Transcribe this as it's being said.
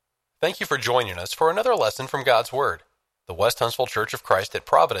Thank you for joining us for another lesson from God's Word. The West Huntsville Church of Christ at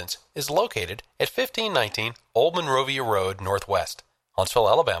Providence is located at 1519 Old Monrovia Road Northwest, Huntsville,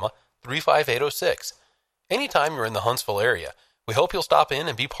 Alabama, 35806. Anytime you're in the Huntsville area, we hope you'll stop in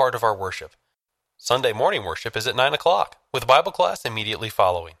and be part of our worship. Sunday morning worship is at 9 o'clock, with Bible class immediately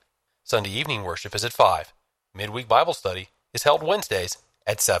following. Sunday evening worship is at 5. Midweek Bible study is held Wednesdays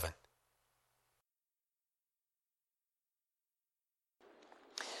at 7.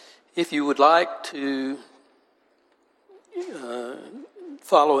 If you would like to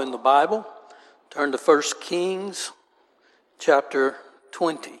follow in the Bible, turn to 1 Kings chapter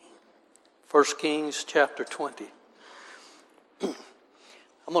 20. 1 Kings chapter 20. I'm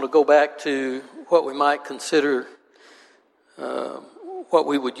going to go back to what we might consider what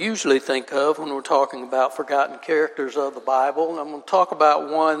we would usually think of when we're talking about forgotten characters of the Bible. I'm going to talk about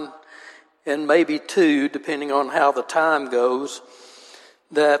one and maybe two, depending on how the time goes,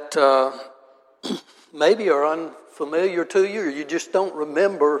 that maybe are unfamiliar to you, or you just don't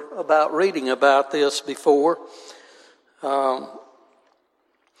remember about reading about this before. The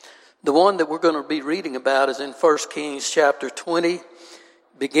one that we're going to be reading about is in 1 Kings chapter 20,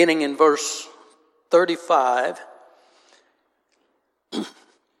 beginning in verse 35.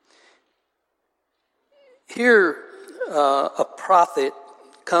 Here, a prophet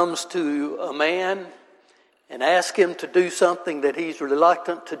comes to a man and ask him to do something that he's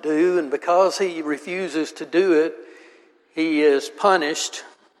reluctant to do, and because he refuses to do it, he is punished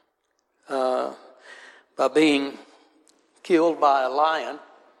by being killed by a lion.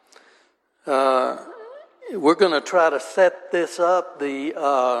 We're going to try to set this up,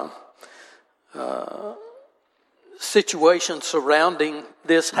 the situation surrounding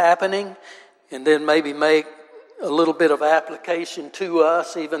this happening, and then maybe make a little bit of application to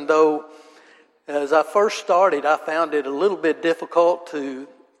us, even though as I first started, I found it a little bit difficult to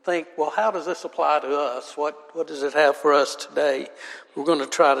think, well, how does this apply to us? What does it have for us today? We're going to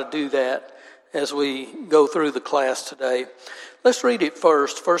try to do that as we go through the class today. Let's read it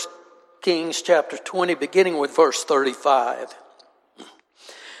first. 1 Kings chapter 20, beginning with verse 35.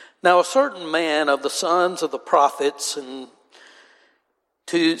 Now a certain man of the sons of the prophets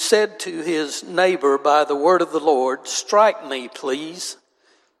said to his neighbor by the word of the Lord, "Strike me, please."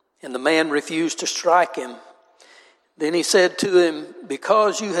 And the man refused to strike him. Then he said to him,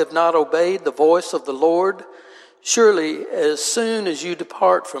 "Because you have not obeyed the voice of the Lord, surely as soon as you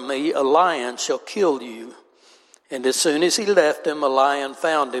depart from me, a lion shall kill you." And as soon as he left him, a lion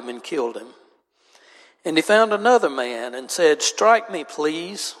found him and killed him. And he found another man and said, "Strike me,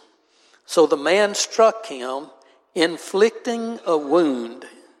 please." So the man struck him, inflicting a wound.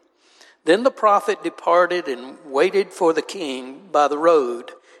 Then the prophet departed and waited for the king by the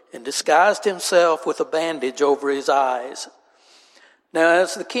road, and disguised himself with a bandage over his eyes. Now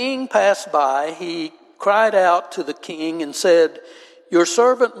as the king passed by, he cried out to the king and said, "Your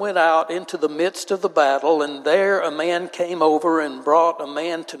servant went out into the midst of the battle, and there a man came over and brought a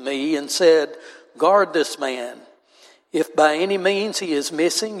man to me and said, 'Guard this man. If by any means he is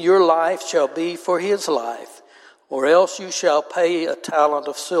missing, your life shall be for his life, or else you shall pay a talent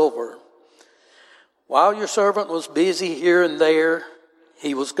of silver.' While your servant was busy here and there,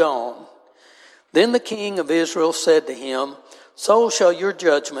 he was gone. Then the king of Israel said to him, 'So shall your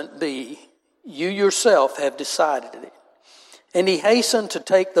judgment be. You yourself have decided it.' And he hastened to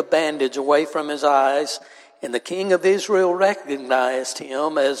take the bandage away from his eyes, and the king of Israel recognized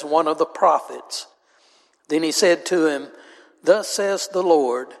him as one of the prophets. Then he said to him, 'Thus says the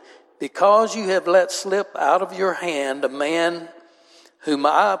Lord, because you have let slip out of your hand a man whom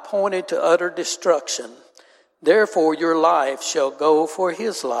I appointed to utter destruction, therefore your life shall go for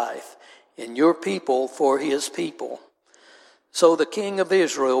his life, and your people for his people.' So the king of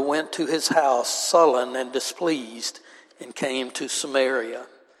Israel went to his house sullen and displeased, and came to Samaria."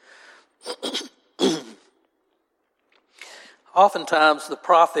 Oftentimes the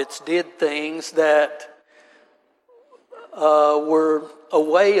prophets did things that were a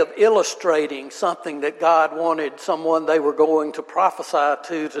way of illustrating something that God wanted someone they were going to prophesy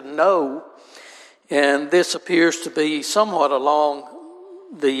to know. And this appears to be somewhat along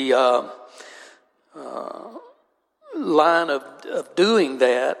the line of doing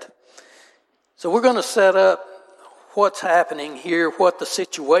that. So we're going to set up what's happening here, what the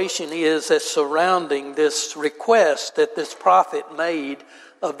situation is that's surrounding this request that this prophet made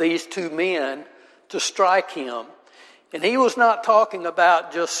of these two men to strike him. And he was not talking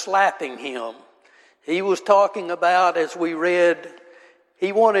about just slapping him. He was talking about, as we read,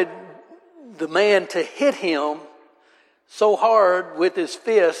 he wanted the man to hit him so hard with his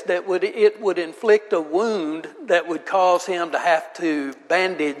fist that it would inflict a wound that would cause him to have to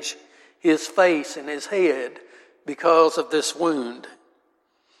bandage his face and his head because of this wound.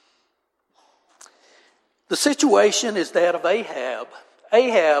 The situation is that of Ahab.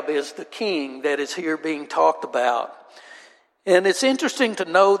 Ahab is the king that is here being talked about. And it's interesting to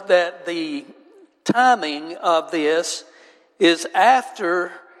note that the timing of this is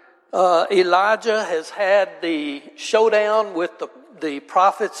after Elijah has had the showdown with the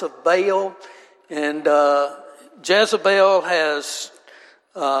prophets of Baal, and Jezebel has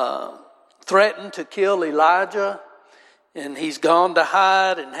threatened to kill Elijah, and he's gone to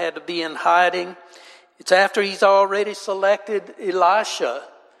hide and had to be in hiding. It's after he's already selected Elisha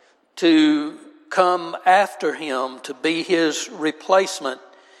to come after him to be his replacement,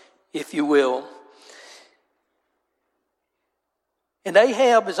 if you will. And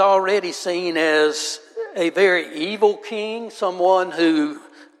Ahab is already seen as a very evil king, someone who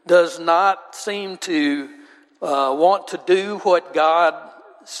does not seem to want to do what God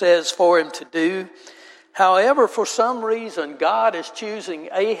says for him to do. However, for some reason, God is choosing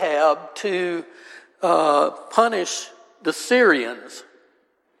Ahab to punish the Syrians.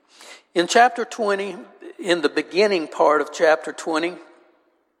 In chapter 20, in the beginning part of chapter 20,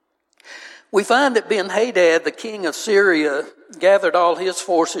 we find that Ben-Hadad, the king of Syria, gathered all his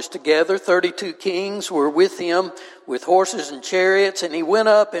forces together. 32 kings were with him with horses and chariots, and he went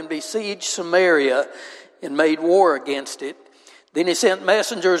up and besieged Samaria and made war against it. Then he sent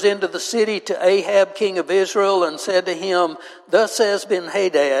messengers into the city to Ahab, king of Israel, and said to him, "Thus says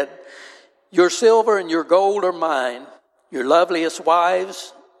Ben-Hadad, your silver and your gold are mine, your loveliest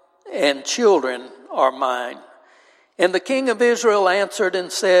wives and children are mine." And the king of Israel answered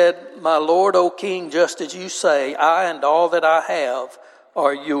and said, "My lord, O king, just as you say, I and all that I have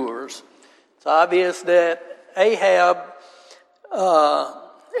are yours." It's obvious that Ahab,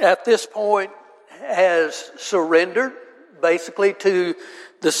 at this point, has surrendered, basically, to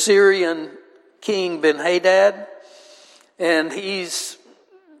the Syrian king Ben-Hadad. And he's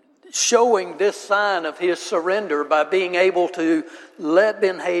showing this sign of his surrender by being able to let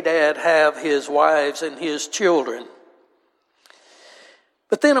Ben-Hadad have his wives and his children.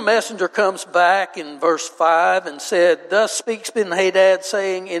 But then a messenger comes back in verse 5 and said, "Thus speaks Ben-Hadad,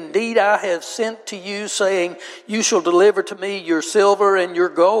 saying, Indeed I have sent to you, saying, You shall deliver to me your silver and your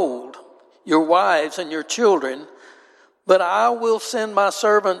gold, your wives and your children. But I will send my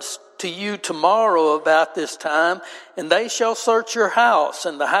servants to you tomorrow about this time, and they shall search your house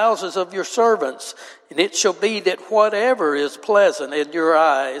and the houses of your servants. And it shall be that whatever is pleasant in your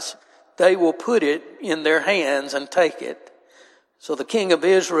eyes, they will put it in their hands and take it." So the king of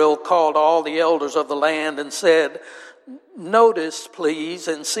Israel called all the elders of the land and said, "Notice, please,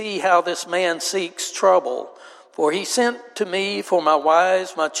 and see how this man seeks trouble. For he sent to me for my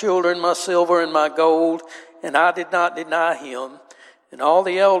wives, my children, my silver, and my gold, and I did not deny him." And all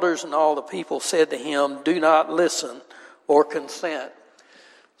the elders and all the people said to him, "Do not listen or consent."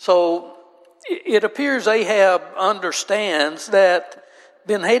 So it appears Ahab understands that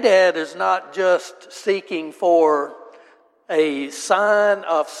Ben-Hadad is not just seeking for a sign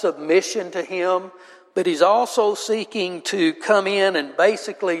of submission to him, but he's also seeking to come in and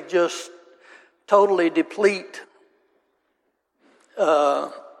basically just totally deplete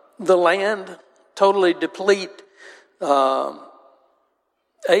the land, totally deplete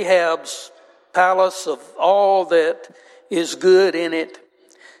Ahab's palace of all that is good in it.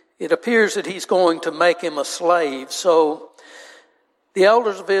 It appears that he's going to make him a slave. So the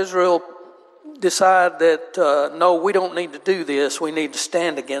elders of Israel decide that, no, we don't need to do this. We need to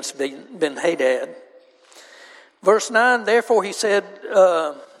stand against Ben-Hadad. Verse 9, therefore he said,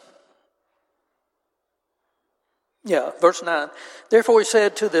 verse 9. Therefore he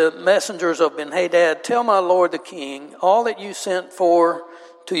said to the messengers of Ben-Hadad, "Tell my lord the king, all that you sent for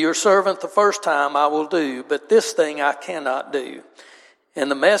to your servant the first time I will do, but this thing I cannot do."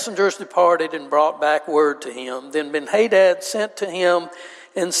 And the messengers departed and brought back word to him. Then Ben-Hadad sent to him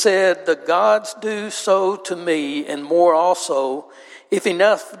and said, "The gods do so to me, and more also, if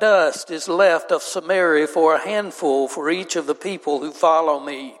enough dust is left of Samaria for a handful for each of the people who follow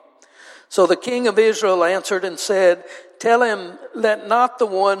me." So the king of Israel answered and said, "Tell him, let not the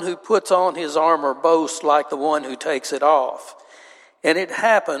one who puts on his armor boast like the one who takes it off." And it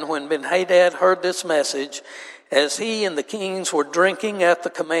happened when Ben-Hadad heard this message, as he and the kings were drinking at the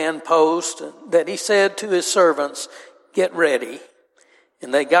command post, that he said to his servants, "Get ready."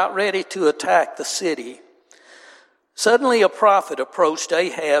 And they got ready to attack the city. Suddenly a prophet approached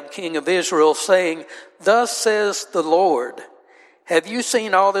Ahab, king of Israel, saying, "Thus says the Lord, have you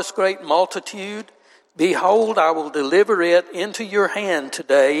seen all this great multitude? Behold, I will deliver it into your hand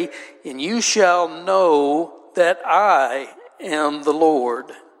today, and you shall know that I am the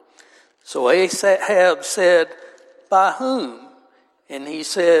Lord." So Ahab said, "By whom?" And he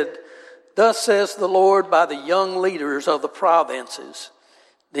said, "Thus says the Lord, by the young leaders of the provinces."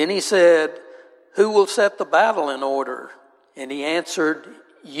 Then he said, "Who will set the battle in order?" And he answered,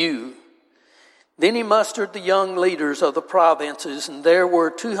 "You." Then he mustered the young leaders of the provinces, and there were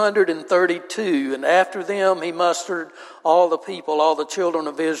 232. And after them he mustered all the people, all the children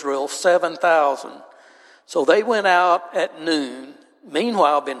of Israel, 7,000. So they went out at noon.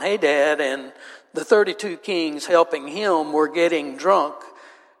 Meanwhile, Ben-Hadad and the 32 kings helping him were getting drunk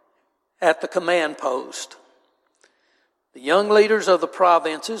at the command post. The young leaders of the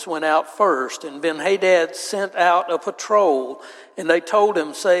provinces went out first, and Ben-Hadad sent out a patrol, and they told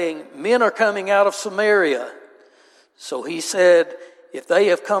him, saying, "Men are coming out of Samaria." So he said, "If they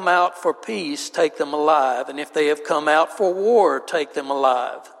have come out for peace, take them alive, and if they have come out for war, take them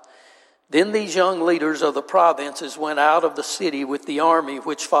alive." Then these young leaders of the provinces went out of the city with the army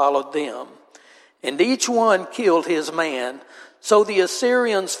which followed them, and each one killed his man. So the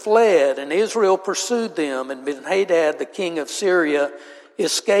Assyrians fled, and Israel pursued them, and Ben-Hadad, the king of Syria,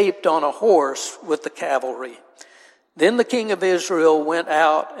 escaped on a horse with the cavalry. Then the king of Israel went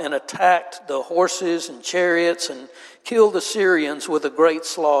out and attacked the horses and chariots and killed the Syrians with a great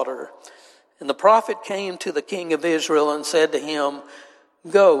slaughter. And the prophet came to the king of Israel and said to him,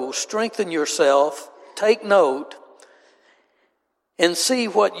 "Go, strengthen yourself, take note, and see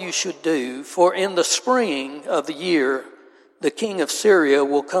what you should do, for in the spring of the year the king of Syria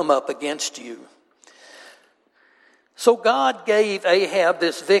will come up against you." So God gave Ahab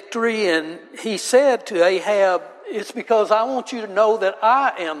this victory, and he said to Ahab, "It's because I want you to know that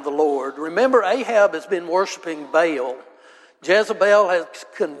I am the Lord." Remember, Ahab has been worshiping Baal. Jezebel has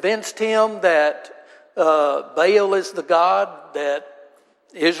convinced him that Baal is the God that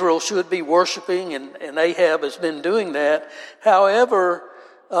Israel should be worshiping, and Ahab has been doing that. However,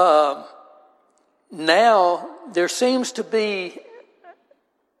 now there seems to be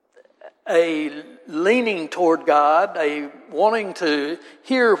a leaning toward God, a wanting to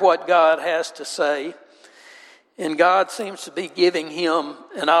hear what God has to say, and God seems to be giving him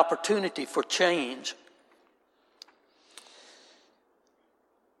an opportunity for change.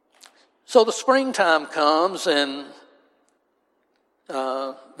 So the springtime comes, and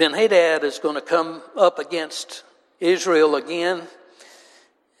Ben-Hadad is going to come up against Israel again,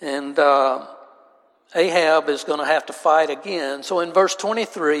 and Ahab is going to have to fight again. So in verse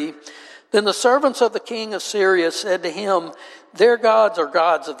 23, then the servants of the king of Syria said to him, "Their gods are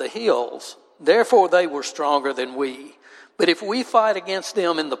gods of the hills, therefore they were stronger than we. But if we fight against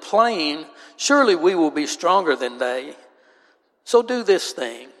them in the plain, surely we will be stronger than they. So do this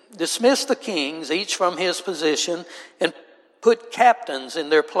thing, dismiss the kings, each from his position, and put captains in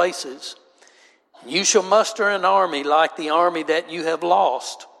their places. You shall muster an army like the army that you have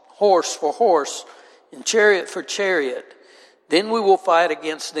lost, horse for horse, and chariot for chariot. Then we will fight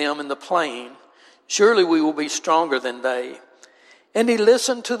against them in the plain. Surely we will be stronger than they." And he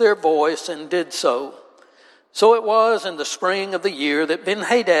listened to their voice and did so. So it was in the spring of the year that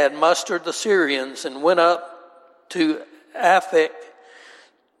Ben-Hadad mustered the Syrians and went up to Aphek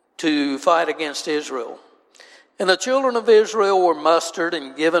to fight against Israel. And the children of Israel were mustered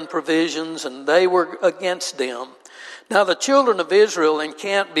and given provisions, and they were against them. Now the children of Israel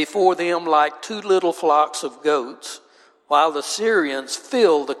encamped before them like two little flocks of goats, while the Syrians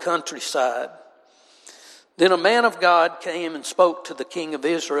filled the countryside. Then a man of God came and spoke to the king of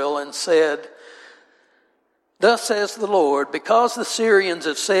Israel and said, "Thus says the Lord, because the Syrians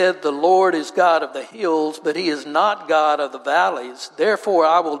have said, 'The Lord is God of the hills, but he is not God of the valleys,' therefore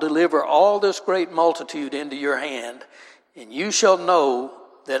I will deliver all this great multitude into your hand, and you shall know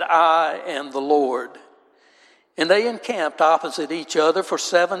that I am the Lord." And they encamped opposite each other for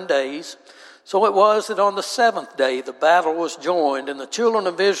 7 days. So it was that on the 7th day the battle was joined, and the children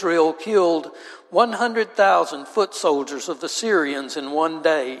of Israel killed 100,000 foot soldiers of the Syrians in 1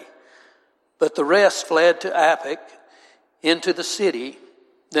 day. But the rest fled to Aphek into the city.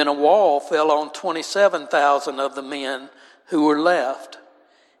 Then a wall fell on 27,000 of the men who were left.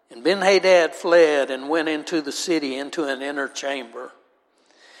 And Ben-Hadad fled and went into the city, into an inner chamber.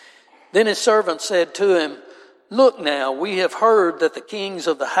 Then his servant said to him, "Look now, we have heard that the kings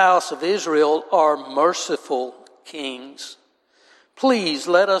of the house of Israel are merciful kings. Please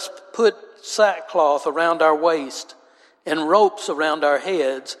let us put sackcloth around our waist and ropes around our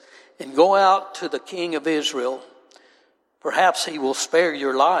heads and go out to the king of Israel. Perhaps he will spare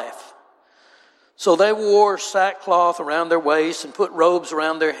your life." So they wore sackcloth around their waists and put robes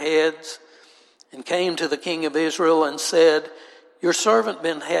around their heads and came to the king of Israel and said, "Your servant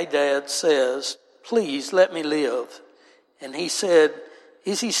Ben-Hadad says, 'Please let me live.' And he said,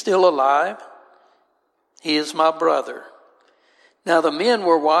 "Is he still alive?" "He is my brother." Now the men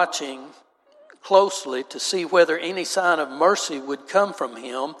were watching closely to see whether any sign of mercy would come from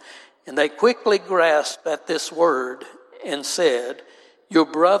him, and they quickly grasped at this word and said, "Your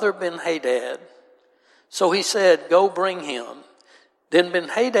brother Ben-Hadad." So he said, "Go bring him." Then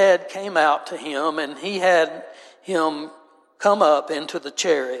Ben-Hadad came out to him, and he had him come up into the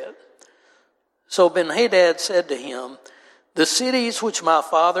chariot. So Ben-Hadad said to him, "The cities which my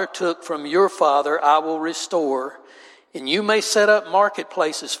father took from your father I will restore, and you may set up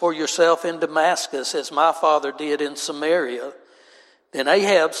marketplaces for yourself in Damascus, as my father did in Samaria." Then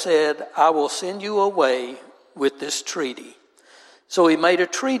Ahab said, "I will send you away with this treaty." So he made a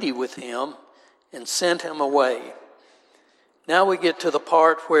treaty with him and sent him away. Now we get to the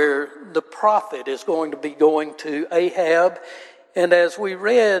part where the prophet is going to be going to Ahab. And as we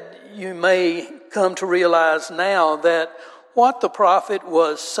read, you may come to realize now that what the prophet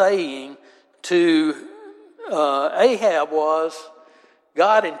was saying to Ahab was,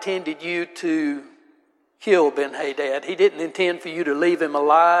 God intended you to kill Ben-Hadad. He didn't intend for you to leave him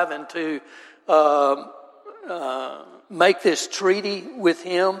alive and to make this treaty with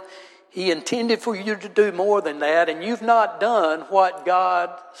him. He intended for you to do more than that, and you've not done what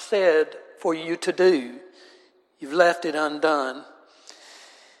God said for you to do. You've left it undone.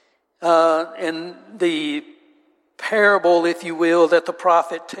 And the parable, if you will, that the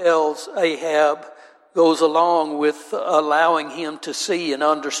prophet tells Ahab goes along with allowing him to see and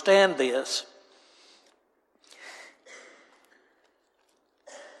understand this.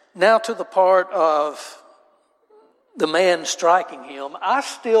 Now to the part of the man striking him. I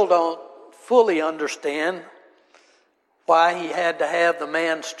still don't fully understand why he had to have the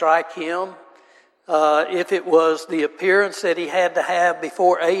man strike him. If it was the appearance that he had to have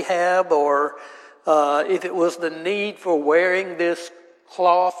before Ahab, or if it was the need for wearing this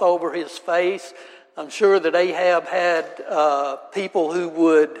cloth over his face. I'm sure that Ahab had people who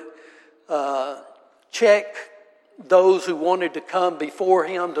would check those who wanted to come before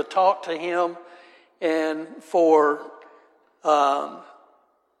him to talk to him. And for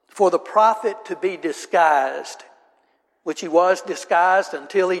the prophet to be disguised, which he was disguised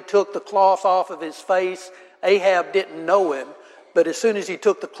until he took the cloth off of his face. Ahab didn't know him, but as soon as he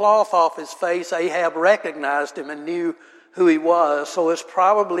took the cloth off his face, Ahab recognized him and knew who he was. So it's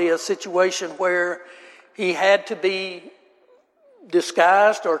probably a situation where he had to be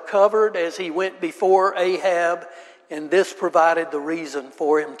disguised or covered as he went before Ahab, and this provided the reason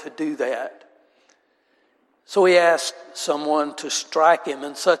for him to do that. So he asked someone to strike him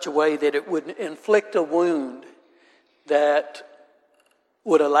in such a way that it would inflict a wound that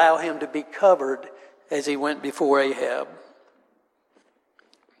would allow him to be covered as he went before Ahab.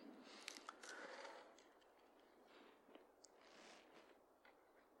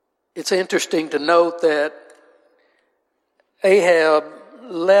 It's interesting to note that Ahab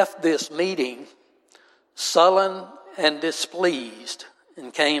left this meeting sullen and displeased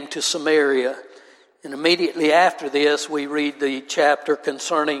and came to Samaria. And immediately after this, we read the chapter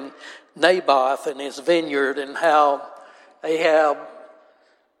concerning Naboth and his vineyard, and how Ahab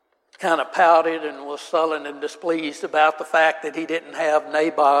kind of pouted and was sullen and displeased about the fact that he didn't have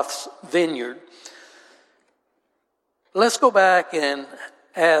Naboth's vineyard. Let's go back and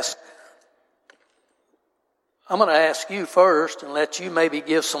ask. I'm going to ask you first and let you maybe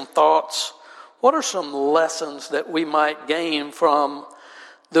give some thoughts. What are some lessons that we might gain from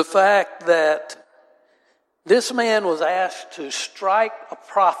the fact that this man was asked to strike a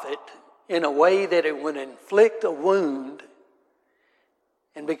prophet in a way that it would inflict a wound,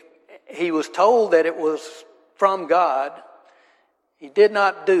 and he was told that it was from God. He did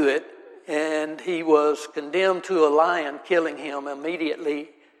not do it, and he was condemned to a lion killing him immediately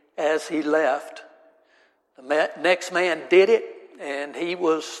as he left. The next man did it, and he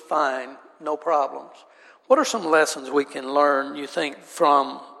was fine, no problems. What are some lessons we can learn, you think,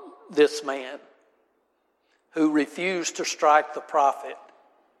 from this man who refused to strike the prophet?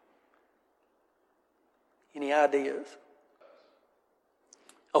 Any ideas?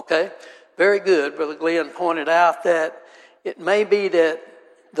 Okay, very good. Brother Glenn pointed out that it may be that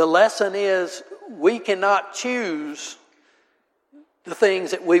the lesson is we cannot choose the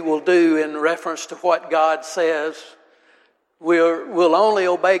things that we will do in reference to what God says. We'll only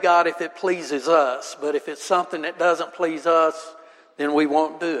obey God if it pleases us, but if it's something that doesn't please us, then we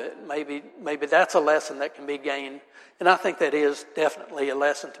won't do it. Maybe that's a lesson that can be gained, and I think that is definitely a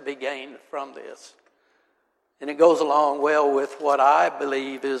lesson to be gained from this. And it goes along well with what I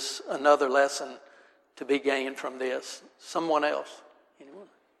believe is another lesson to be gained from this. Someone else? Anyone?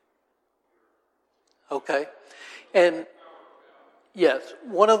 Okay. And Yes,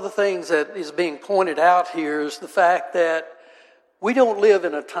 one of the things that is being pointed out here is the fact that we don't live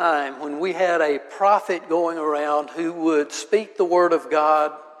in a time when we had a prophet going around who would speak the word of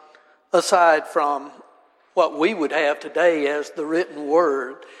God aside from what we would have today as the written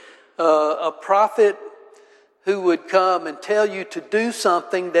word. A prophet who would come and tell you to do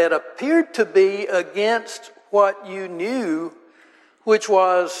something that appeared to be against what you knew, which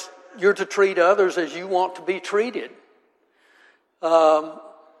was you're to treat others as you want to be treated. And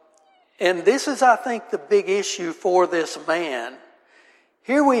this is, I think, the big issue for this man.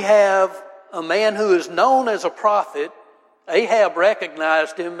 Here we have a man who is known as a prophet. Ahab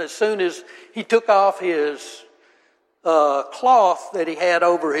recognized him as soon as he took off his cloth that he had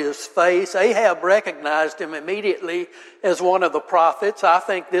over his face. Ahab recognized him immediately as one of the prophets. I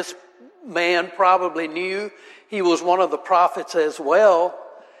think this man probably knew he was one of the prophets as well.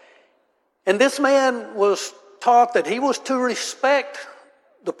 And this man was taught that he was to respect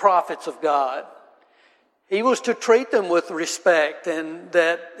the prophets of God. He was to treat them with respect, and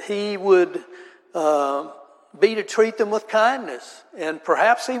that he would be to treat them with kindness. And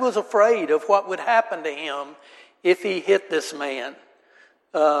perhaps he was afraid of what would happen to him if he hit this man,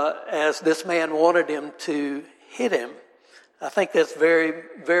 as this man wanted him to hit him. I think that's very,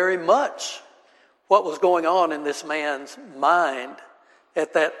 very much what was going on in this man's mind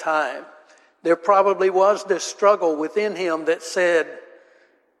at that time. There probably was this struggle within him that said,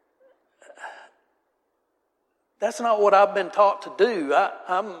 that's not what I've been taught to do.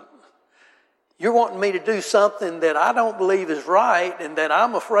 You're wanting me to do something that I don't believe is right and that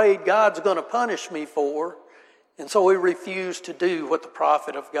I'm afraid God's going to punish me for. And so he refused to do what the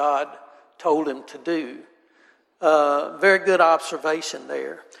prophet of God told him to do. Very good observation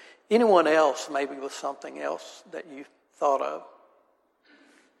there. Anyone else maybe with something else that you thought of?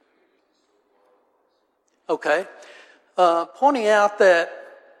 Okay. Pointing out that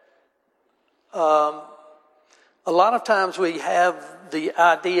a lot of times we have the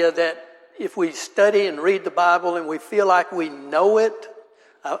idea that if we study and read the Bible and we feel like we know it,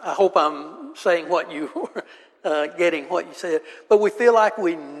 I hope I'm saying what you were getting what you said, but we feel like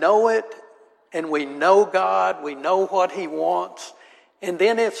we know it and we know God, we know what He wants, and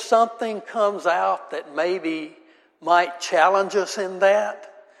then if something comes out that maybe might challenge us in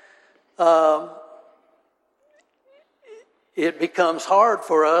that, it becomes hard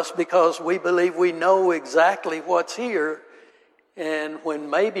for us because we believe we know exactly what's here. And when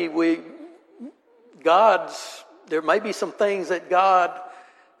maybe there may be some things that God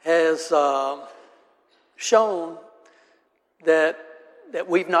has shown that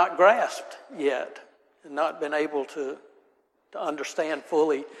we've not grasped yet and not been able to understand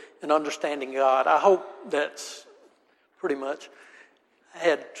fully in understanding God. I hope that's pretty much. I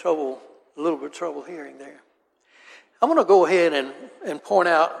had a little bit of trouble hearing there. I'm going to go ahead and point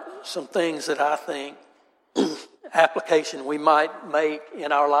out some things that I think application we might make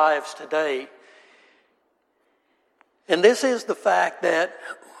in our lives today. And this is the fact that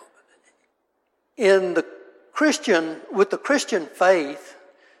with the Christian faith,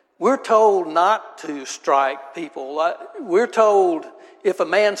 we're told not to strike people. We're told if a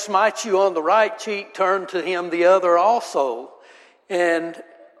man smites you on the right cheek, turn to him the other also. And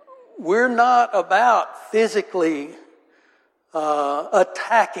we're not about physically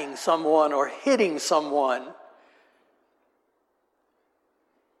attacking someone or hitting someone.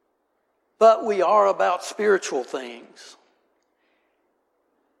 But we are about spiritual things.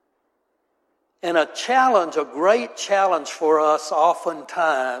 And a great challenge for us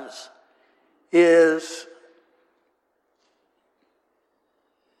oftentimes is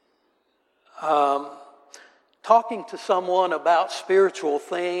talking to someone about spiritual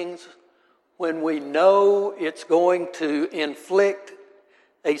things when we know it's going to inflict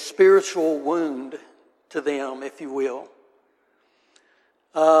a spiritual wound to them, if you will.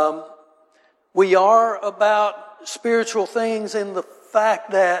 We are about spiritual things in the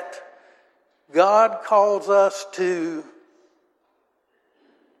fact that God calls us to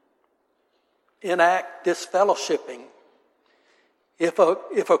enact disfellowshipping. If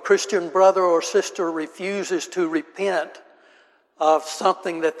a Christian brother or sister refuses to repent of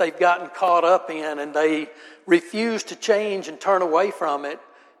something that they've gotten caught up in and they refuse to change and turn away from it,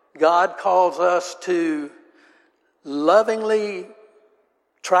 God calls us to lovingly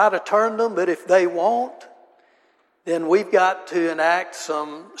try to turn them, but if they won't, then we've got to enact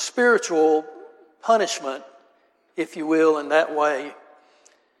some spiritual punishment, if you will, in that way.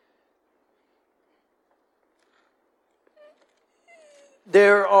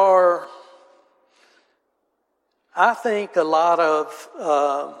 There are, I think, a lot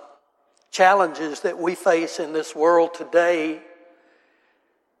of challenges that we face in this world today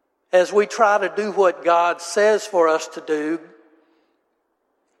as we try to do what God says for us to do,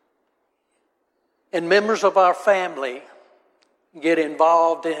 and members of our family get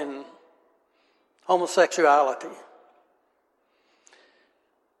involved in homosexuality.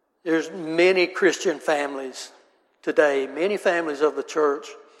 There's many Christian families today, many families of the church,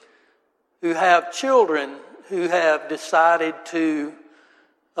 who have children who have decided to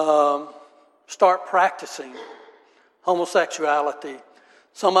start practicing homosexuality.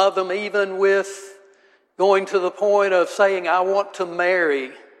 Some of them even with going to the point of saying, I want to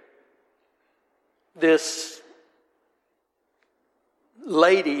marry this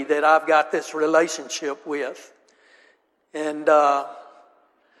lady that I've got this relationship with. And are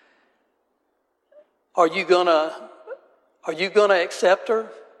you gonna accept her?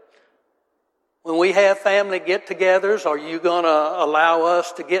 When we have family get-togethers, are you going to allow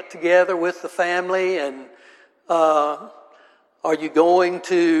us to get together with the family? And are you going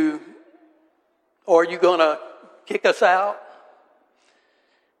to kick us out?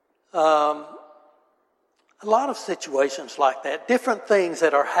 A lot of situations like that, different things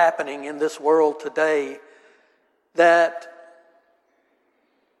that are happening in this world today, that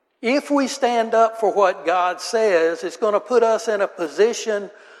if we stand up for what God says, it's going to put us in a position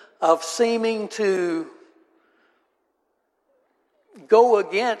of seeming to go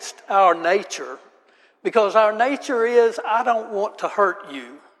against our nature. Because our nature is, I don't want to hurt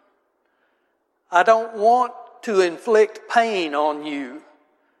you. I don't want to inflict pain on you.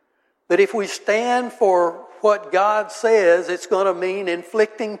 But if we stand for what God says, it's going to mean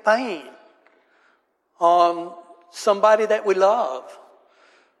inflicting pain on somebody that we love.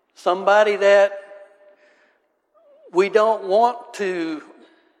 Somebody that we don't want to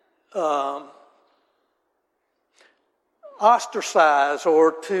ostracize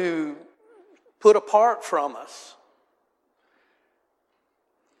or to put apart from us.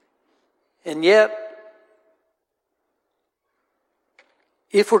 And yet,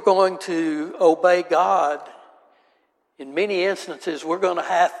 if we're going to obey God, in many instances, we're going to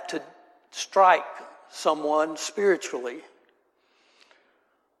have to strike someone spiritually.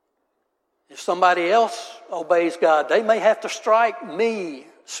 If somebody else obeys God, they may have to strike me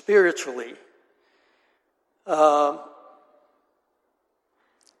spiritually.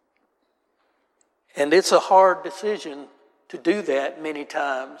 And it's a hard decision to do that many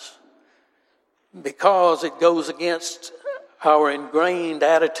times because it goes against our ingrained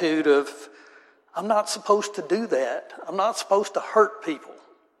attitude of, I'm not supposed to do that. I'm not supposed to hurt people.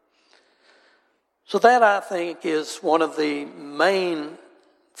 So that, I think, is one of the main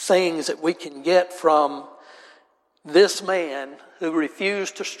things that we can get from this man who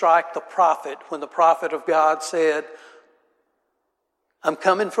refused to strike the prophet when the prophet of God said, I'm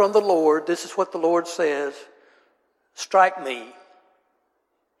coming from the Lord. This is what the Lord says. Strike me.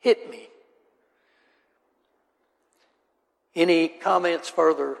 Hit me. Any comments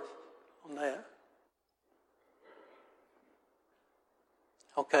further on that?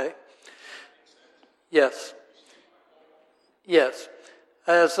 Okay. Yes. Yes.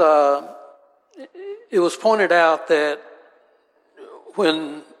 As it was pointed out that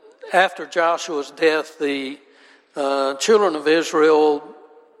when after Joshua's death, the children of Israel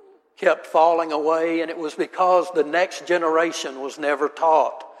kept falling away, and it was because the next generation was never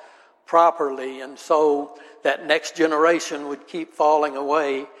taught properly, and so that next generation would keep falling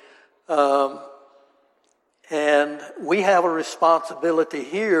away. And we have a responsibility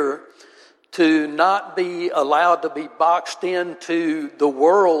here to not be allowed to be boxed into the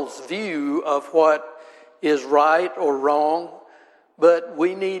world's view of what is right or wrong, but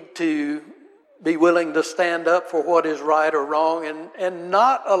we need to be willing to stand up for what is right or wrong and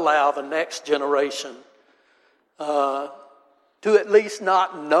not allow the next generation to at least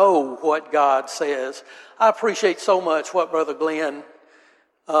not know what God says. I appreciate so much what Brother Glenn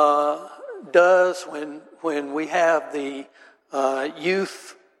does when we have the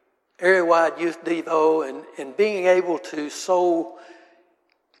youth, area-wide youth devo, and being able to so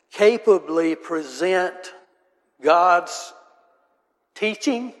capably present God's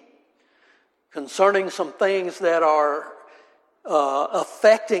teaching concerning some things that are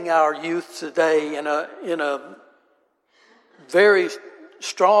affecting our youth today in a very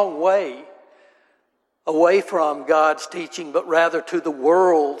strong way, away from God's teaching, but rather to the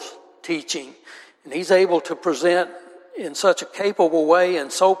world's teaching. And he's able to present in such a capable way and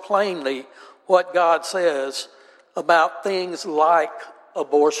so plainly what God says about things like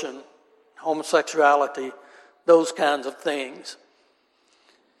abortion, homosexuality, those kinds of things.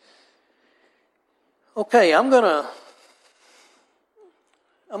 Okay, I'm going to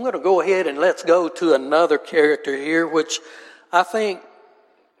go ahead and let's go to another character here, which I think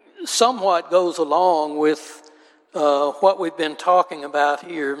somewhat goes along with what we've been talking about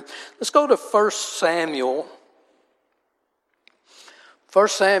here. Let's go to 1 Samuel. 1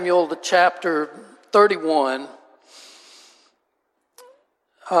 Samuel, the chapter 31.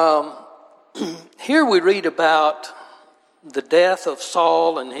 Here we read about the death of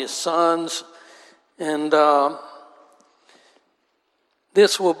Saul and his sons, and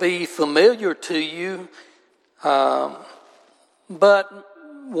this will be familiar to you, but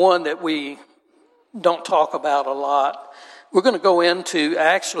one that we don't talk about a lot. We're going to go into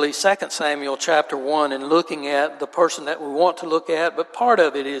actually 2 Samuel chapter 1 and looking at the person that we want to look at, but part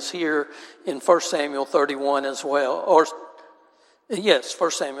of it is here in 1 Samuel 31 as well. 1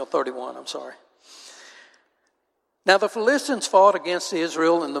 Samuel 31, I'm sorry. Now the Philistines fought against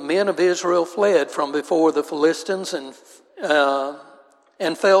Israel, and the men of Israel fled from before the Philistines and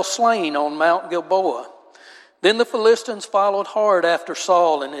fell slain on Mount Gilboa. Then the Philistines followed hard after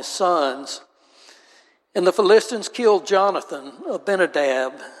Saul and his sons. And the Philistines killed Jonathan,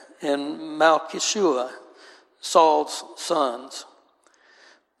 Abinadab, and Malchishua, Saul's sons.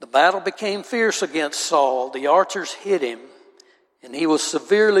 The battle became fierce against Saul. The archers hit him, and he was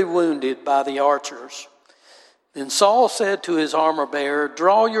severely wounded by the archers. Then Saul said to his armor-bearer,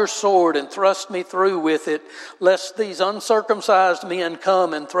 "Draw your sword and thrust me through with it, lest these uncircumcised men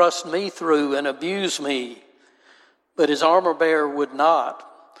come and thrust me through and abuse me." But his armor-bearer would not,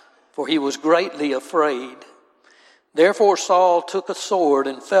 for he was greatly afraid. Therefore Saul took a sword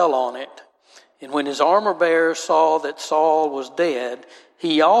and fell on it. And when his armor-bearer saw that Saul was dead,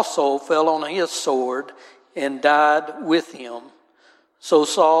 he also fell on his sword and died with him. So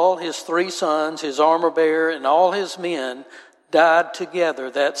Saul, his 3 sons, his armor-bearer, and all his men died together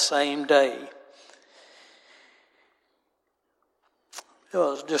that same day.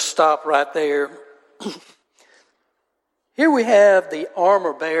 I'll just stop right there. Here we have the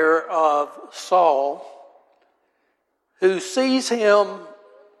armor-bearer of Saul, who sees him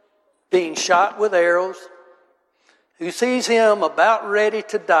being shot with arrows, who sees him about ready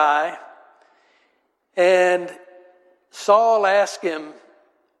to die, and Saul asks him,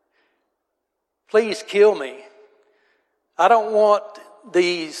 "Please kill me. I don't want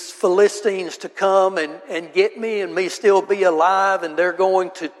these Philistines to come and get me and me still be alive, and they're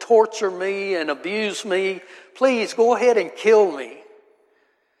going to torture me and abuse me. Please go ahead and kill me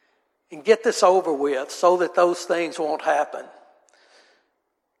and get this over with so that those things won't happen."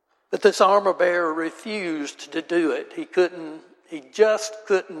 But this armor bearer refused to do it. He just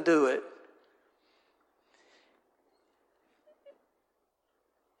couldn't do it.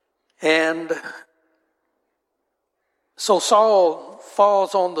 And so Saul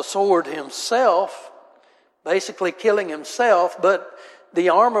falls on the sword himself, basically killing himself, but the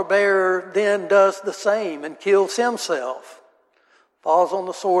armor bearer then does the same and kills himself. Falls on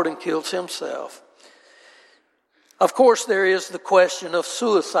the sword and kills himself. Of course, there is the question of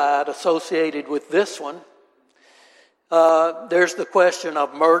suicide associated with this one. There's the question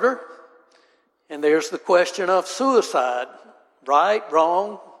of murder, and there's the question of suicide. Right,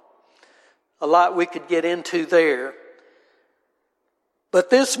 wrong, a lot we could get into there. But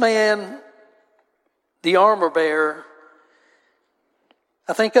this man, the armor bearer,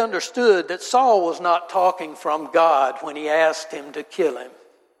 I think understood that Saul was not talking from God when he asked him to kill him.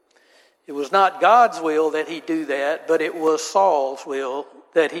 It was not God's will that he do that, but it was Saul's will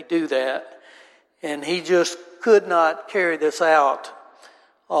that he do that. And he just could not carry this out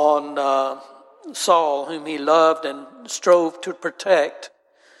on Saul, whom he loved and strove to protect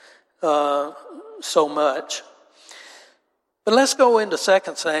so much. But let's go into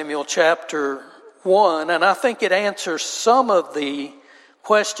 2 Samuel chapter 1, and I think it answers some of the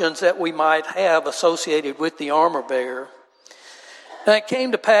questions that we might have associated with the armor bearer. Now it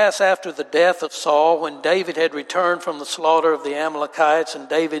came to pass after the death of Saul, when David had returned from the slaughter of the Amalekites, and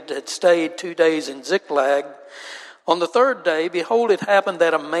David had stayed 2 days in Ziklag. On the 3rd day, behold, it happened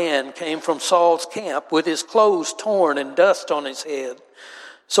that a man came from Saul's camp with his clothes torn and dust on his head.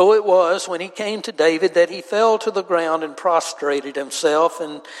 So it was, when he came to David, that he fell to the ground and prostrated himself.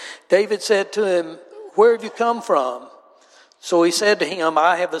 And David said to him, "Where have you come from?" So he said to him,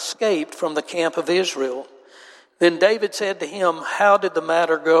 "I have escaped from the camp of Israel." Then David said to him, "How did the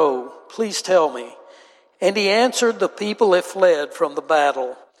matter go? Please tell me." And he answered, "The people have fled from the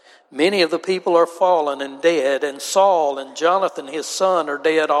battle. Many of the people are fallen and dead, and Saul and Jonathan his son are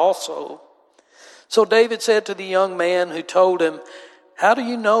dead also." So David said to the young man who told him, "How do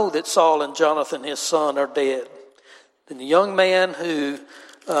you know that Saul and Jonathan his son are dead?" Then the young man who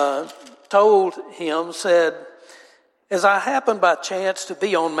told him said, "As I happened by chance to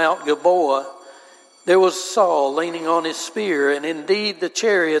be on Mount Gilboa, there was Saul leaning on his spear, and indeed the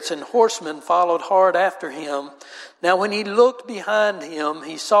chariots and horsemen followed hard after him. Now when he looked behind him,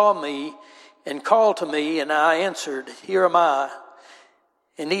 he saw me and called to me, and I answered, Here am I.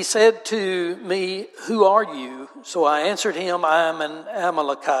 And he said to me, Who are you? So I answered him, I am an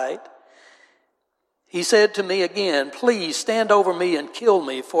Amalekite. He said to me again, Please stand over me and kill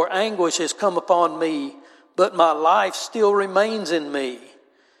me, for anguish has come upon me, but my life still remains in me.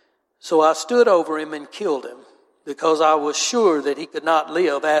 So I stood over him and killed him, because I was sure that he could not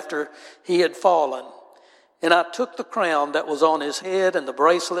live after he had fallen. And I took the crown that was on his head and the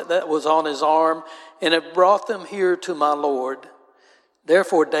bracelet that was on his arm, and have brought them here to my Lord.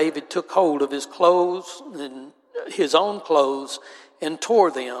 Therefore David took hold of his clothes, and his own clothes, and tore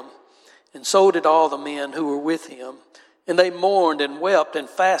them, and so did all the men who were with him. And they mourned and wept and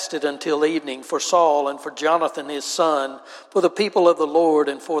fasted until evening for Saul and for Jonathan his son, for the people of the Lord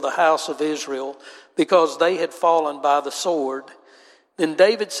and for the house of Israel, because they had fallen by the sword. Then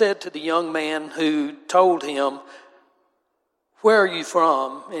David said to the young man who told him, Where are you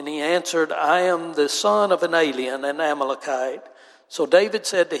from? And he answered, I am the son of an alien, an Amalekite. So David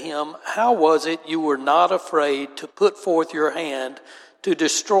said to him, How was it you were not afraid to put forth your hand to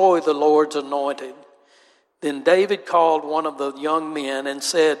destroy the Lord's anointed? Then David called one of the young men and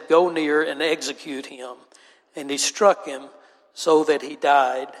said, Go near and execute him. And he struck him so that he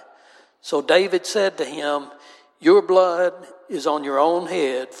died. So David said to him, Your blood is on your own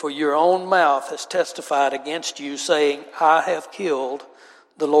head, for your own mouth has testified against you, saying, I have killed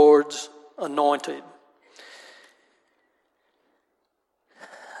the Lord's anointed.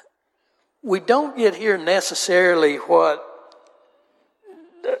 We don't get here necessarily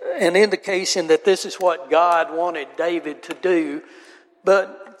an indication that this is what God wanted David to do.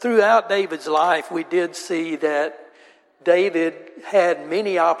 But throughout David's life, we did see that David had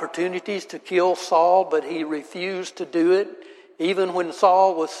many opportunities to kill Saul, but he refused to do it, even when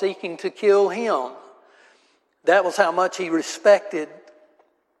Saul was seeking to kill him. That was how much he respected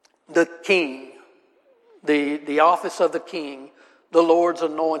the king, the office of the king, the Lord's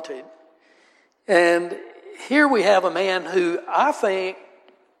anointed. And here we have a man who I think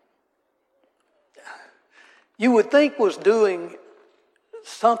you would think was doing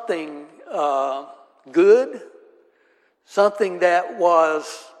something good, something that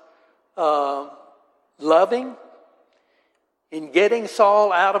was loving in getting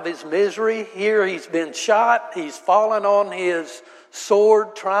Saul out of his misery. Here he's been shot, he's fallen on his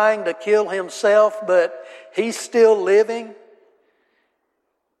sword trying to kill himself, but he's still living.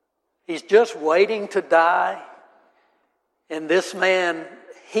 He's just waiting to die. And this man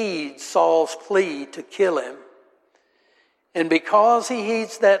heeds Saul's plea to kill him. And because he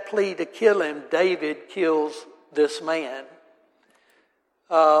heeds that plea to kill him, David kills this man.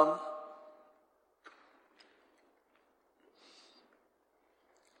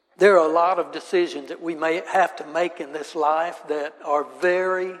 There are a lot of decisions that we may have to make in this life that are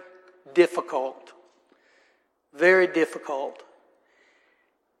very difficult. Very difficult.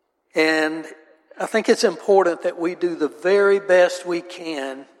 And I think it's important that we do the very best we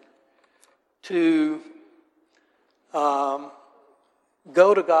can to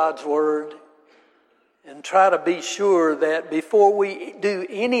go to God's Word and try to be sure that before we do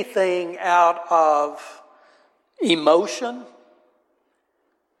anything out of emotion,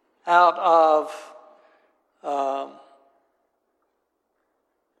 out of, I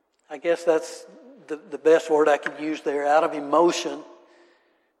guess that's the best word I can use there, out of emotion,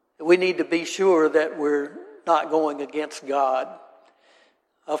 we need to be sure that we're not going against God.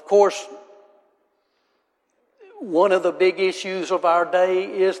 Of course, one of the big issues of our day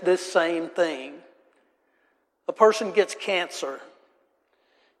is this same thing. A person gets cancer.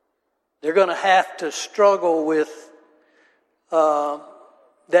 They're going to have to struggle with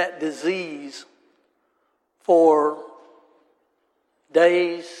that disease for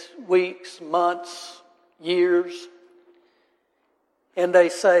days, weeks, months, years. And they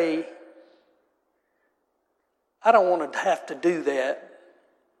say, I don't want to have to do that.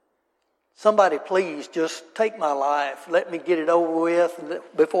 Somebody please just take my life. Let me get it over with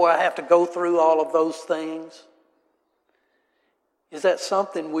before I have to go through all of those things. Is that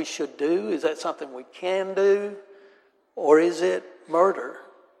something we should do? Is that something we can do? Or is it murder?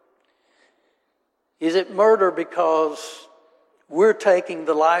 Is it murder because we're taking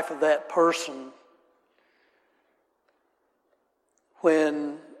the life of that person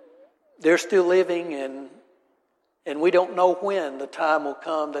when they're still living and we don't know when the time will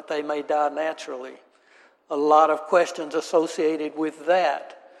come that they may die naturally? A lot of questions associated with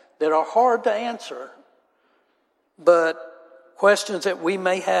that are hard to answer. But questions that we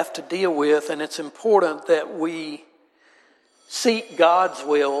may have to deal with, and it's important that we seek God's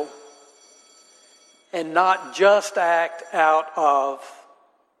will and not just act out of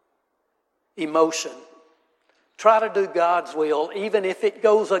emotion. Try to do God's will, even if it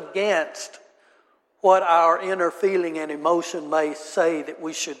goes against what our inner feeling and emotion may say that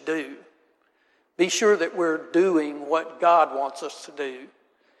we should do. Be sure that we're doing what God wants us to do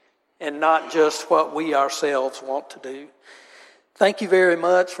and not just what we ourselves want to do. Thank you very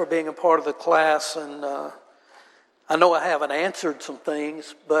much for being a part of the class. And I know I haven't answered some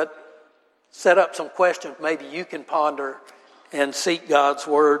things, but set up some questions maybe you can ponder and seek God's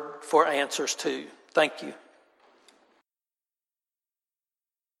Word for answers to. Thank you.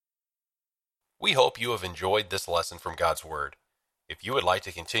 We hope you have enjoyed this lesson from God's Word. If you would like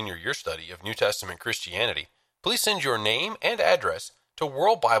to continue your study of New Testament Christianity, please send your name and address to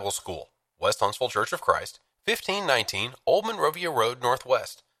World Bible School, West Huntsville Church of Christ, 1519 Old Monrovia Road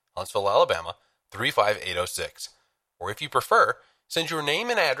Northwest, Huntsville, Alabama, 35806. Or if you prefer, send your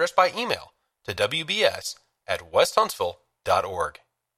name and address by email to wbs@westhuntsville.org.